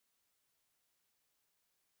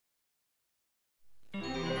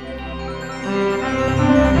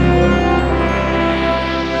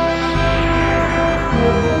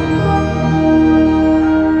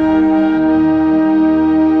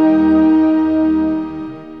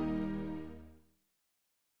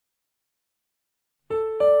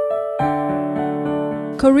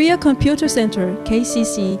Korea Computer Center,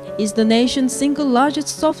 KCC, is the nation's single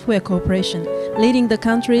largest software corporation, leading the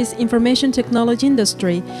country's information technology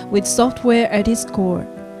industry with software at its core.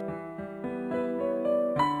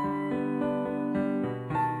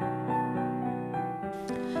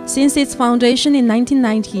 Since its foundation in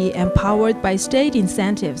 1990 and powered by state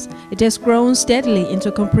incentives, it has grown steadily into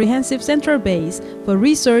a comprehensive central base for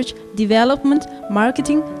research, development,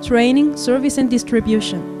 marketing, training, service and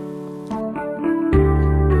distribution.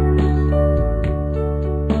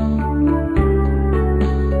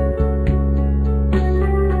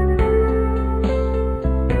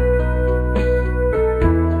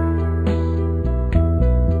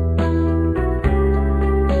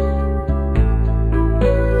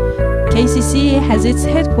 KCC has its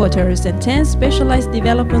headquarters and 10 specialized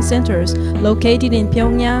development centers located in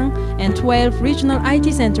Pyongyang and 12 regional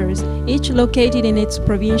IT centers, each located in its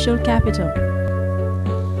provincial capital.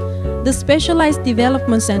 The specialized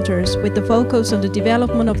development centers, with the focus on the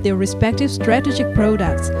development of their respective strategic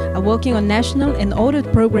products, are working on national and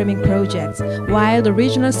ordered programming projects, while the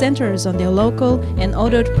regional centers on their local and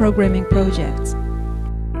ordered programming projects.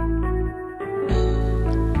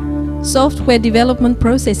 Software development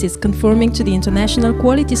processes conforming to the international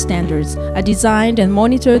quality standards are designed and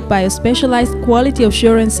monitored by a specialized quality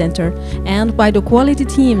assurance center and by the quality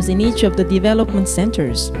teams in each of the development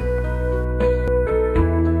centers.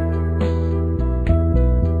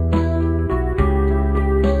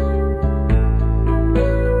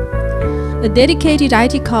 A dedicated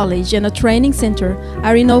IT college and a training center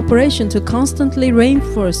are in operation to constantly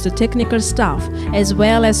reinforce the technical staff as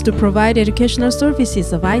well as to provide educational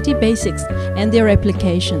services of IT basics and their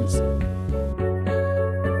applications.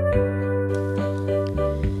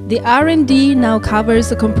 The R&D now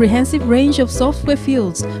covers a comprehensive range of software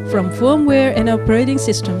fields from firmware and operating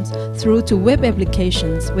systems through to web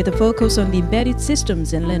applications with a focus on the embedded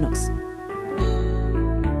systems in Linux.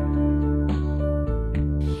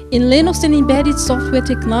 In Linux and embedded software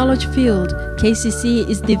technology field, KCC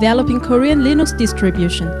is developing Korean Linux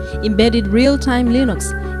distribution, embedded real-time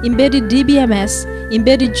Linux, embedded DBMS,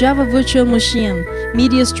 embedded Java virtual machine,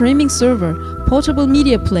 media streaming server, portable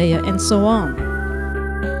media player, and so on.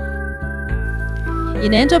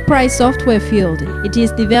 In enterprise software field, it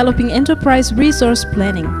is developing enterprise resource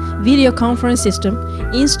planning, video conference system,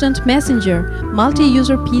 instant messenger,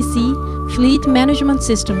 multi-user PC, fleet management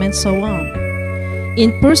system, and so on.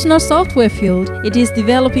 In personal software field, it is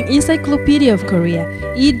developing Encyclopedia of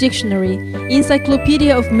Korea, e-dictionary,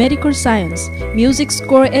 Encyclopedia of Medical Science, music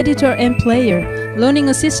score editor and player, learning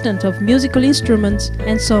assistant of musical instruments,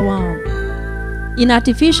 and so on. In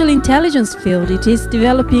artificial intelligence field, it is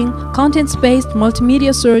developing content-based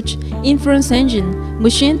multimedia search, inference engine,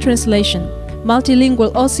 machine translation,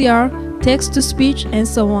 multilingual OCR, text-to-speech, and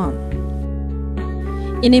so on.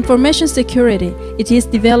 In information security, it is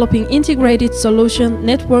developing integrated solution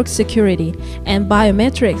network security and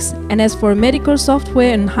biometrics, and as for medical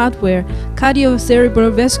software and hardware,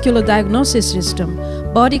 cardio-cerebrovascular diagnosis system,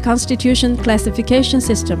 body constitution classification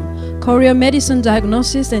system, choreo medicine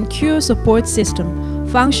diagnosis and cure support system,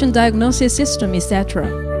 function diagnosis system, etc.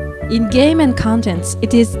 In game and contents,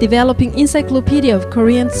 it is developing Encyclopedia of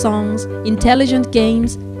Korean songs, intelligent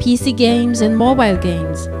games, PC games, and mobile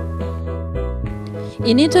games.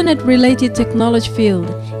 In Internet-related technology field,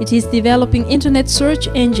 it is developing Internet search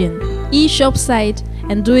engine, e-shop site,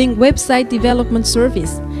 and doing website development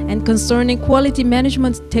service. And concerning quality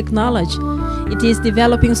management technology, it is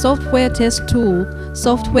developing software test tool,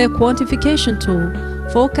 software quantification tool,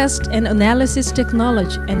 forecast and analysis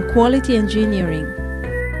technology, and quality engineering.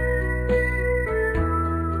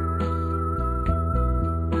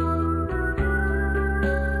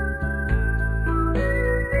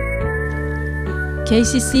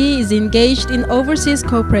 KCC is engaged in overseas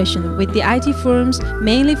cooperation with the IT firms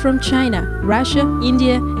mainly from China, Russia,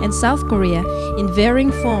 India, and South Korea in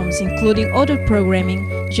varying forms including ordered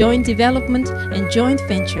programming, joint development, and joint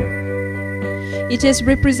venture. It has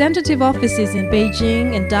representative offices in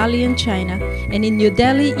Beijing and Dalian, China, and in New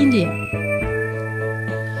Delhi, India.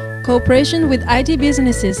 Cooperation with IT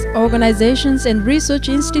businesses, organizations, and research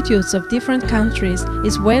institutes of different countries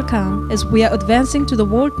is welcome as we are advancing to the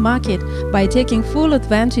world market by taking full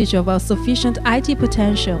advantage of our sufficient IT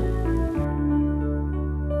potential.